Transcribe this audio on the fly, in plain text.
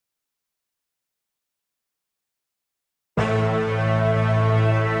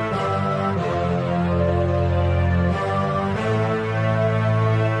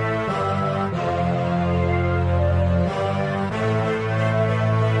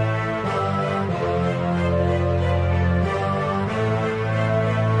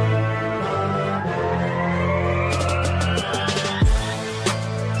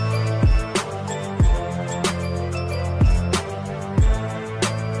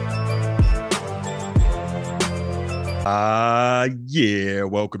Yeah,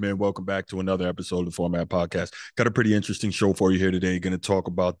 welcome in. Welcome back to another episode of the Format Podcast. Got a pretty interesting show for you here today. Going to talk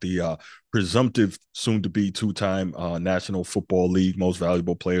about the presumptive, soon to be two-time National Football League most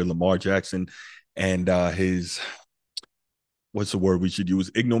valuable player, Lamar Jackson, and his, what's the word we should use?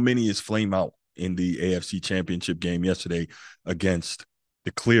 Ignominious flame out in the AFC Championship game yesterday against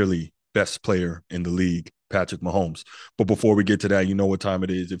the clearly best player in the league, Patrick Mahomes. But before we get to that, you know what time it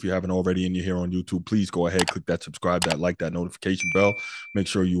is. If you haven't already and you're here on YouTube, please go ahead, click that subscribe, that like, that notification bell. Make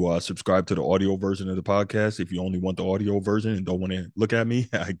sure you subscribe to the audio version of the podcast. If you only want the audio version and don't want to look at me,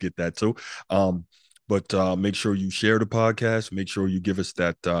 I get that too. But make sure you share the podcast. Make sure you give us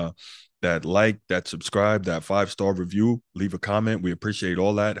that like, that subscribe, that 5-star review, leave a comment. We appreciate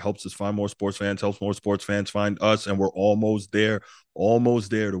all that. It helps us find more sports fans, helps more sports fans find us, and we're almost there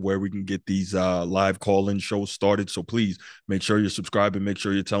to where we can get these live call-in shows started. So please make sure you're subscribing, make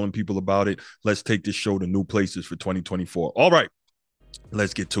sure you're telling people about it. Let's take this show to new places for 2024. All right.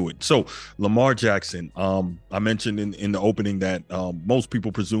 Let's get to it. So Lamar Jackson, I mentioned in the opening that most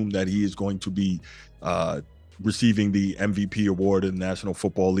people presume that he is going to be receiving the MVP award in the National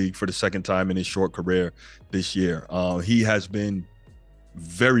Football League for the second time in his short career this year. He has been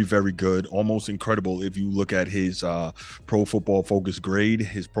very, very good, almost incredible. If you look at his Pro Football Focus grade,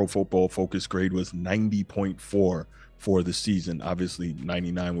 his Pro Football Focus grade was 90.4 for the season. Obviously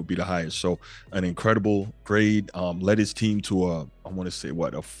 99 would be the highest. So an incredible grade, led his team to a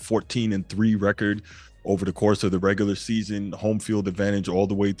 14-3 record over the course of the regular season, home field advantage all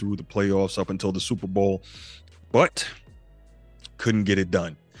the way through the playoffs up until the Super Bowl, but couldn't get it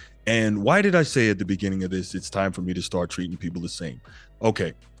done. And why did I say at the beginning of this, it's time for me to start treating people the same?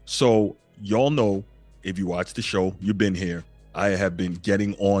 Okay, so y'all know, if you watch the show, you've been here, I have been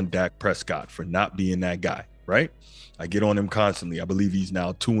getting on Dak Prescott for not being that guy, right? I get on him constantly. I believe he's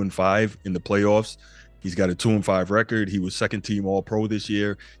now 2-5 in the playoffs. He's got a 2-5 record. He was second team All-Pro this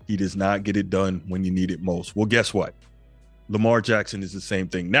year. He does not get it done when you need it most. Well, guess what? Lamar Jackson is the same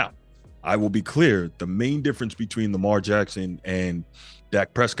thing. Now, I will be clear, the main difference between Lamar Jackson and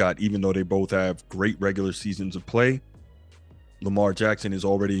Dak Prescott, even though they both have great regular seasons of play, Lamar Jackson is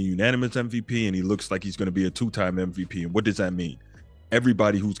already a unanimous MVP, and he looks like he's going to be a two-time MVP. And what does that mean?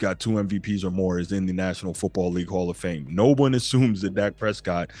 Everybody who's got 2 MVPs or more is in the National Football League Hall of Fame. No one assumes that Dak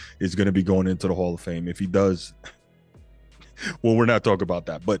Prescott is going to be going into the Hall of Fame. If he does, well, we're not talking about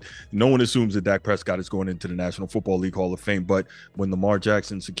that, but no one assumes that Dak Prescott is going into the National Football League Hall of Fame. But when Lamar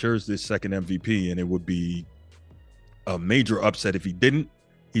Jackson secures this second MVP, and it would be a major upset if he didn't,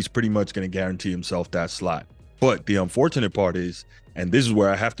 he's pretty much going to guarantee himself that slot. But the unfortunate part is, and this is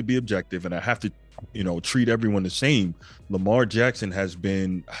where I have to be objective and I have to, treat everyone the same. Lamar Jackson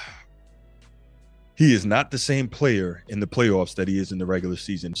he is not the same player in the playoffs that he is in the regular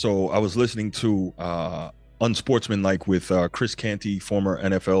season. So I was listening to Unsportsmanlike with Chris Canty, former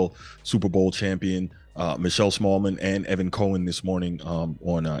NFL Super Bowl champion, Michelle Smallman, and Evan Cohen this morning on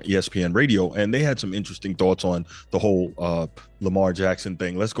ESPN Radio, and they had some interesting thoughts on the whole Lamar Jackson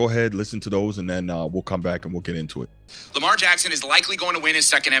thing. Let's go ahead, listen to those, and then we'll come back and we'll get into it. Lamar Jackson is likely going to win his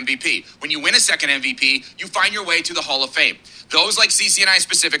second MVP. When you win a second MVP, you find your way to the Hall of Fame. Those like CC and I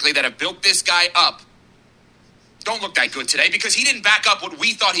specifically that have built this guy up don't look that good today because he didn't back up what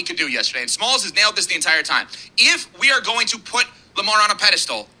we thought he could do yesterday. And Smalls has nailed this the entire time. If we are going to put Lamar on a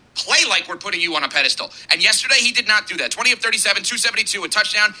pedestal, play like we're putting you on a pedestal. And yesterday, he did not do that. 20 of 37, 272, a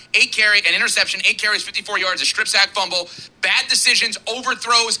touchdown, 8 carry, an interception, 8 carries, 54 yards, a strip sack fumble, bad decisions,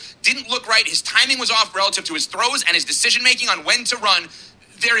 overthrows, didn't look right. His timing was off relative to his throws and his decision-making on when to run.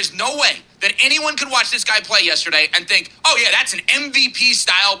 There is no way that anyone could watch this guy play yesterday and think, oh, yeah, that's an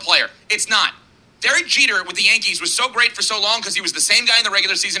MVP-style player. It's not. Derek Jeter with the Yankees was so great for so long because he was the same guy in the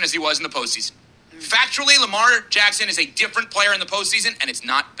regular season as he was in the postseason. Factually, Lamar Jackson is a different player in the postseason, and it's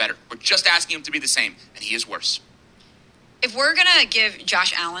not better. We're just asking him to be the same, and he is worse. If we're going to give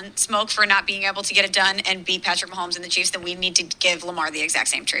Josh Allen smoke for not being able to get it done and beat Patrick Mahomes and the Chiefs, then we need to give Lamar the exact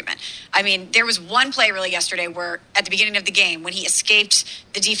same treatment. I mean, there was one play really yesterday where at the beginning of the game when he escaped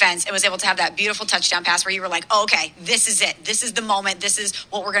the defense and was able to have that beautiful touchdown pass where you were like, oh, okay, this is it. This is the moment. This is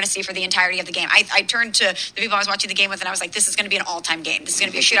what we're going to see for the entirety of the game. I turned to the people I was watching the game with and I was like, this is going to be an all-time game. This is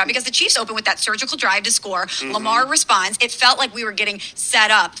going to be a shootout because the Chiefs open with that surgical drive to score. Mm-hmm. Lamar responds. It felt like we were getting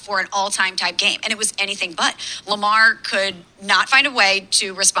set up for an all-time type game, and it was anything but. Lamar could not find a way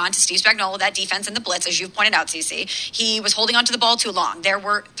to respond to Steve Spagnuolo, that defense and the blitz, as you've pointed out, CC. He was holding onto the ball too long. There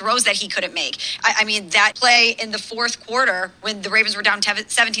were throws that he couldn't make. I mean, that play in the fourth quarter when the Ravens were down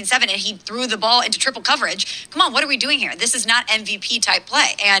 17-7 and he threw the ball into triple coverage. Come on, what are we doing here? This is not MVP type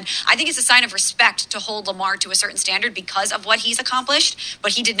play. And I think it's a sign of respect to hold Lamar to a certain standard because of what he's accomplished,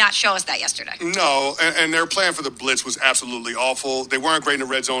 but he did not show us that yesterday. No, and their plan for the blitz was absolutely awful. They weren't great in the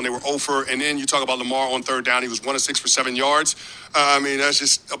red zone. They were 0 for, and then you talk about Lamar on third down. He was 1 of 6 for 7 yards. I mean, that's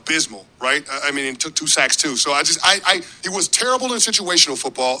just abysmal, right? I mean, he took 2 sacks too. So he was terrible in situational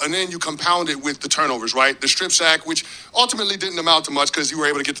football, and then you compound it with the turnovers, right? The strip sack, which ultimately didn't amount to much because you were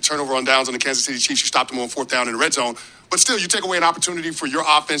able to get the turnover on downs on the Kansas City Chiefs. You stopped them on fourth down in the red zone. But still, you take away an opportunity for your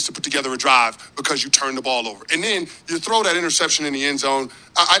offense to put together a drive because you turned the ball over. And then you throw that interception in the end zone.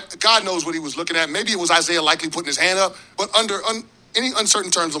 God knows what he was looking at. Maybe it was Isaiah Likely putting his hand up. But under any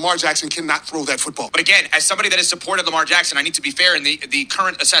uncertain terms, Lamar Jackson cannot throw that football. But again, as somebody that has supported Lamar Jackson, I need to be fair in the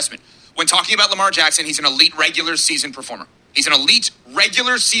current assessment. When talking about Lamar Jackson, he's an elite regular season performer. He's an elite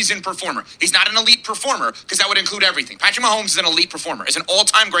regular season performer. He's not an elite performer because that would include everything. Patrick Mahomes is an elite performer. Is an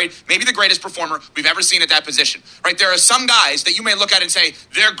all-time great, maybe the greatest performer we've ever seen at that position. Right? There are some guys that you may look at and say,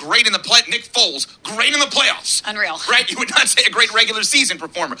 they're great in the play. Nick Foles, great in the playoffs. Unreal. Right? You would not say a great regular season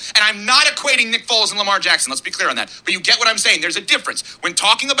performer. And I'm not equating Nick Foles and Lamar Jackson. Let's be clear on that. But you get what I'm saying. There's a difference. When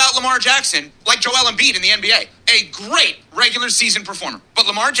talking about Lamar Jackson, like Joel Embiid in the NBA, a great regular season performer. But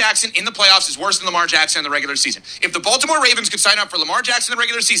Lamar Jackson in the playoffs is worse than Lamar Jackson in the regular season. If the Baltimore Ravens could sign up for Lamar Jackson in the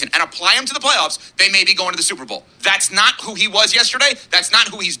regular season and apply him to the playoffs, they may be going to the Super Bowl. That's not who he was yesterday. That's not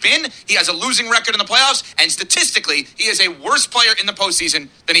who he's been. He has a losing record in the playoffs, and statistically, he is a worse player in the postseason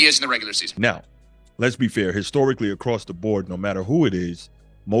than he is in the regular season. Now, let's be fair. Historically, across the board, no matter who it is,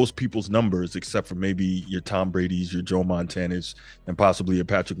 most people's numbers, except for maybe your Tom Brady's, your Joe Montanas, and possibly your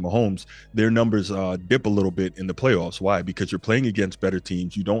Patrick Mahomes, their numbers dip a little bit in the playoffs. Why? Because you're playing against better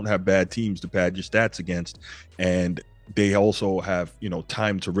teams. You don't have bad teams to pad your stats against, and they also have,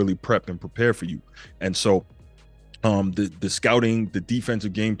 time to really prep and prepare for you. And so the scouting, the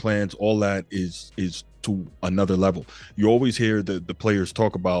defensive game plans, all that is to another level. You always hear the players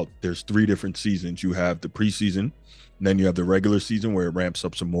talk about there's 3 different seasons. You have the preseason, then you have the regular season where it ramps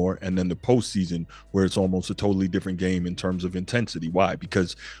up some more, and then the postseason where it's almost a totally different game in terms of intensity. Why?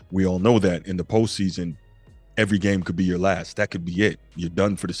 Because we all know that in the postseason, every game could be your last. That could be it. You're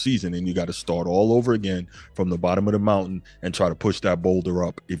done for the season, and you got to start all over again from the bottom of the mountain and try to push that boulder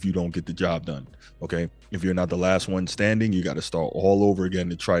up if you don't get the job done. Okay? If you're not the last one standing, you got to start all over again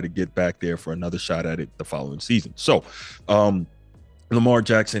to try to get back there for another shot at it the following season. So, Lamar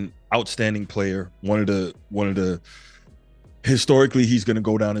Jackson, outstanding player, one of the historically, he's going to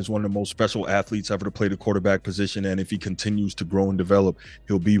go down as one of the most special athletes ever to play the quarterback position. And if he continues to grow and develop,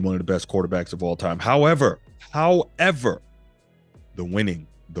 he'll be one of the best quarterbacks of all time. However, the winning,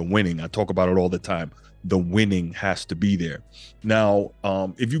 I talk about it all the time. The winning has to be there. Now,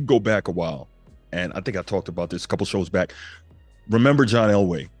 if you go back a while, and I think I talked about this a couple shows back, remember John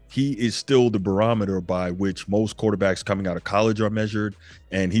Elway. He is still the barometer by which most quarterbacks coming out of college are measured,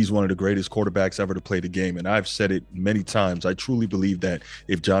 and he's one of the greatest quarterbacks ever to play the game. And I've said it many times. I truly believe that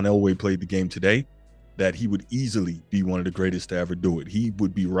if John Elway played the game today, that he would easily be one of the greatest to ever do it. He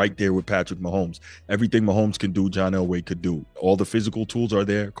would be right there with Patrick Mahomes. Everything Mahomes can do, John Elway could do. All the physical tools are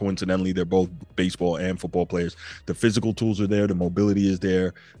there. Coincidentally, they're both baseball and football players. The physical tools are there. The mobility is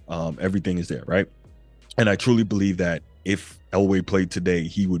there. Everything is there, right? And I truly believe that if Elway played today,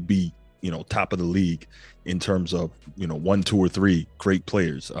 he would be, top of the league in terms of, 1, 2, or 3 great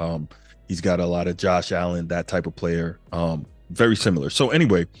players. He's got a lot of Josh Allen, that type of player, very similar. So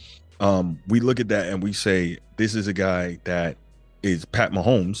anyway, we look at that and we say, this is a guy that is Pat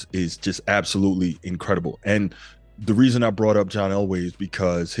Mahomes is just absolutely incredible. And the reason I brought up John Elway is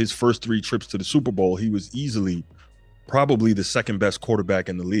because his first 3 trips to the Super Bowl, he was easily probably the second best quarterback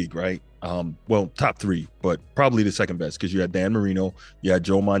in the league, right? Well, top 3, but probably the second best because you had Dan Marino, you had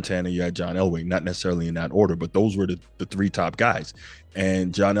Joe Montana, you had John Elway, not necessarily in that order, but those were the 3 top guys.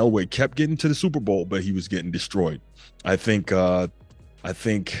 And John Elway kept getting to the Super Bowl, but he was getting destroyed. I think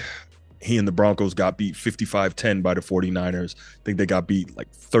he and the Broncos got beat 55-10 by the 49ers. I think they got beat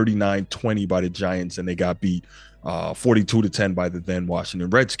like 39-20 by the Giants, and they got beat 42-10 by the then Washington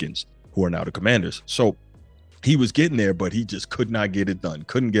Redskins, who are now the Commanders. So he was getting there, but he just could not get it done,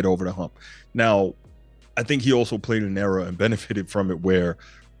 couldn't get over the hump. Now, I think he also played an era and benefited from it where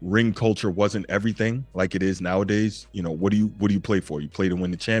ring culture wasn't everything like it is nowadays. What do you play for? You play to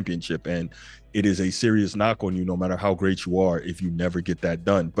win the championship, and it is a serious knock on you no matter how great you are if you never get that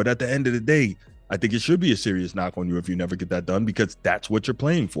done. But at the end of the day, I think it should be a serious knock on you if you never get that done because that's what you're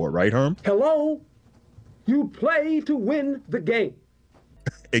playing for, right, Herm? Hello? You play to win the game.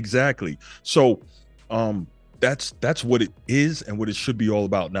 Exactly. So that's what it is and what it should be all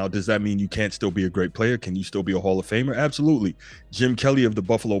about. Now, does that mean you can't still be a great player? Can you still be a Hall of Famer? Absolutely. Jim Kelly of the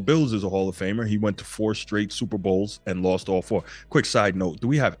Buffalo Bills is a Hall of Famer. He went to 4 straight Super Bowls and lost all 4. Quick side note, do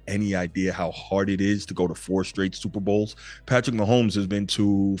we have any idea how hard it is to go to 4 straight Super Bowls? Patrick Mahomes has been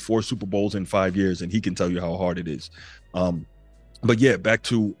to 4 Super Bowls in 5 years, and he can tell you how hard it is. But yeah, back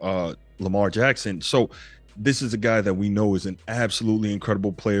to Lamar Jackson. So this is a guy that we know is an absolutely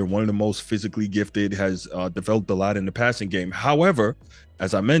incredible player, one of the most physically gifted, has developed a lot in the passing game. However,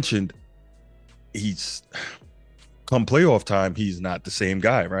 as I mentioned, he's come playoff time, he's not the same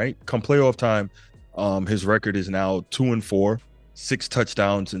guy, right? Come playoff time, his record is now 2-4, 6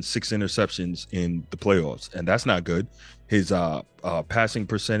 touchdowns and 6 interceptions in the playoffs, and that's not good. His passing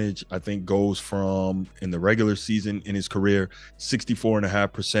percentage, I think, goes from, in the regular season in his career,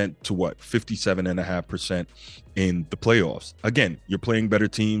 64.5% to 57.5% in the playoffs. Again, you're playing better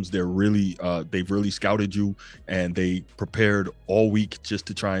teams. They've really scouted you, and they prepared all week just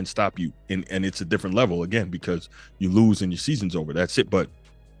to try and stop you. And it's a different level, again, because you lose and your season's over. That's it. But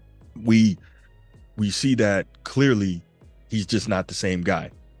we see that clearly he's just not the same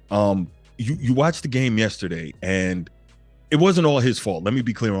guy. You watched the game yesterday, and it wasn't all his fault. Let me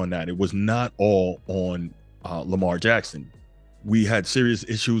be clear on that. It was not all on Lamar Jackson. We had serious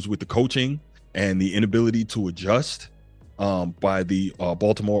issues with the coaching and the inability to adjust by the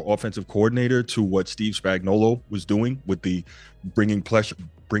Baltimore offensive coordinator to what Steve Spagnuolo was doing with the bringing pressure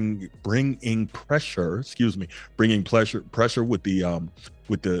with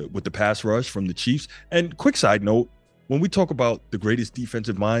the pass rush from the Chiefs. And quick side note, when we talk about the greatest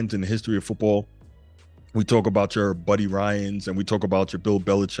defensive minds in the history of football, we talk about your Buddy Ryans, and we talk about your Bill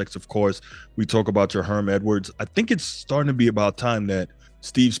Belichick's, of course. We talk about your Herm Edwards. I think it's starting to be about time that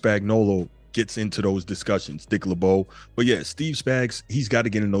Steve Spagnuolo gets into those discussions. Dick LeBeau. But yeah, Steve Spags, he's got to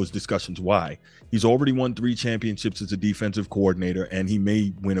get in those discussions. Why? He's already won 3 championships as a defensive coordinator, and he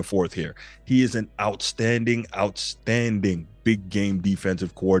may win a 4th here. He is an outstanding big game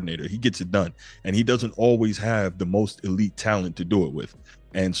defensive coordinator. He gets it done, and he doesn't always have the most elite talent to do it with.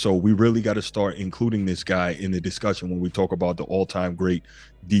 And so we really got to start including this guy in the discussion when we talk about the all-time great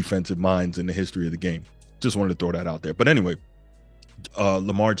defensive minds in the history of the game. Just wanted to throw that out there. But anyway,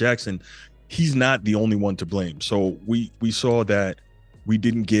 Lamar Jackson, he's not the only one to blame. So we saw that we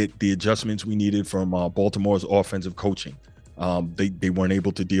didn't get the adjustments we needed from Baltimore's offensive coaching. They weren't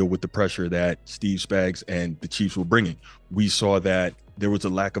able to deal with the pressure that Steve Spags and the Chiefs were bringing. We saw that there was a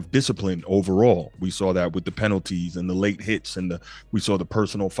lack of discipline overall. We saw that with the penalties and the late hits, and we saw the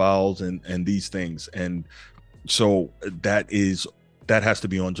personal fouls and these things. And so that has to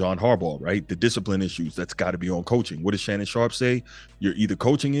be on John Harbaugh, right? The discipline issues, that's got to be on coaching. What does Shannon Sharp say? You're either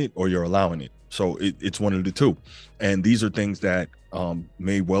coaching it or you're allowing it. So it's one of the two. And these are things that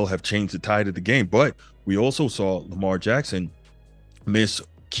may well have changed the tide of the game. But we also saw Lamar Jackson miss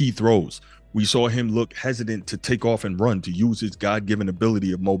key throws. We saw him look hesitant to take off and run, to use his God-given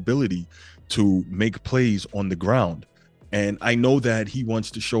ability of mobility to make plays on the ground. And I know that he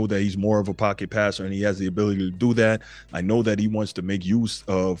wants to show that he's more of a pocket passer and he has the ability to do that. I know that he wants to make use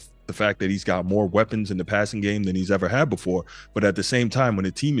of the fact that he's got more weapons in the passing game than he's ever had before. But at the same time, when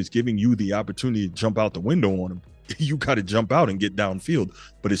a team is giving you the opportunity to jump out the window on him, you got to jump out and get downfield.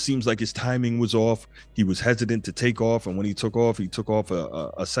 But it seems like his timing was off. He was hesitant to take off, and when he took off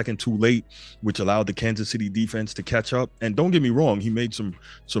a second too late, which allowed the Kansas City defense to catch up. And don't get me wrong, he made some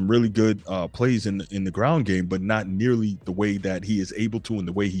really good plays in the ground game, but not nearly the way that he is able to and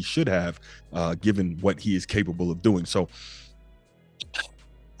the way he should have, given what he is capable of doing. So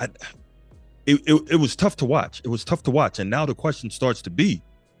it was tough to watch. It was tough to watch. And now the question starts to be,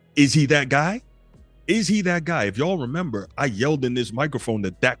 is he that guy? Is he that guy? If y'all remember, I yelled in this microphone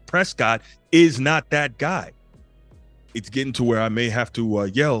that Dak Prescott is not that guy. It's getting to where I may have to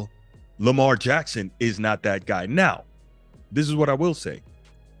yell, Lamar Jackson is not that guy. Now, this is what I will say.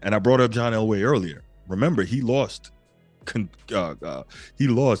 And I brought up John Elway earlier. Remember, he lost and he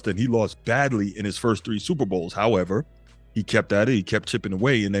lost badly in his first 3 Super Bowls. However, he kept at it. He kept chipping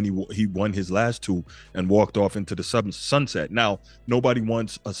away, and then he won his last 2 and walked off into the sunset. Now, nobody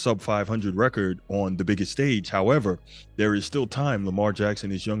wants a sub 500 record on the biggest stage. However, there is still time. Lamar Jackson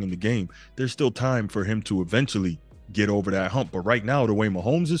is young in the game. There's still time for him to eventually get over that hump. But right now, the way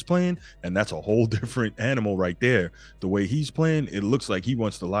Mahomes is playing, and that's a whole different animal right there. The way he's playing, it looks like he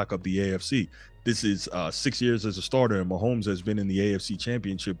wants to lock up the AFC. This is 6 years as a starter, and Mahomes has been in the AFC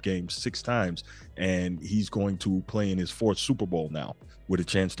Championship game 6 times, and he's going to play in his 4th Super Bowl now with a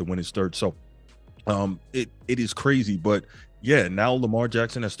chance to win his 3rd. So It is crazy, but yeah, now Lamar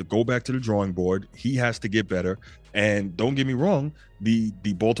Jackson has to go back to the drawing board. He has to get better. And don't get me wrong, the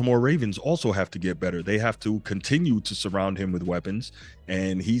Baltimore Ravens also have to get better. They have to continue to surround him with weapons,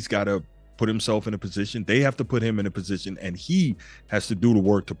 and he's got to put himself in a position. They have to put him in a position, and he has to do the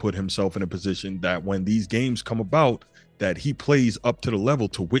work to put himself in a position that when these games come about, that he plays up to the level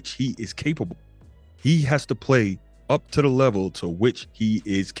to which he is capable. He has to play up to the level to which he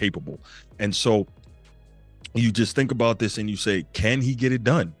is capable. And so you just think about this and you say, can he get it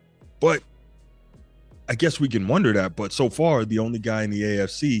done? But I guess we can wonder that. But so far, the only guy in the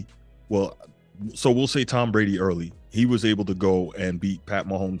AFC, well, so we'll say Tom Brady early. He was able to go and beat Pat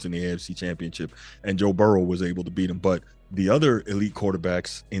Mahomes in the AFC Championship, and Joe Burrow was able to beat him. But the other elite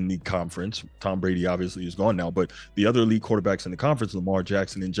quarterbacks in the conference, Tom Brady obviously is gone now, but the other elite quarterbacks in the conference, Lamar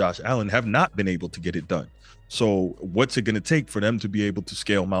Jackson and Josh Allen, have not been able to get it done. So what's it going to take for them to be able to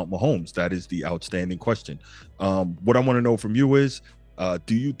scale Mount Mahomes? That is the outstanding question. What I want to know from you is,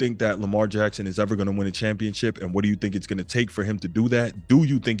 do you think that Lamar Jackson is ever going to win a championship? And what do you think it's going to take for him to do that? Do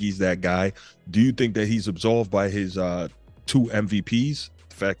you think he's that guy? Do you think that he's absolved by his 2 MVPs?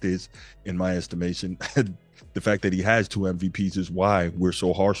 The fact is, in my estimation, the fact that he has 2 MVPs is why we're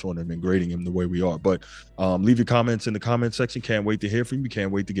so harsh on him and grading him the way we are. But leave your comments in the comment section. Can't wait to hear from you.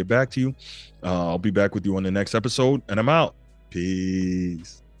 Can't wait to get back to you. I'll be back with you on the next episode, and I'm out.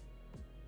 Peace.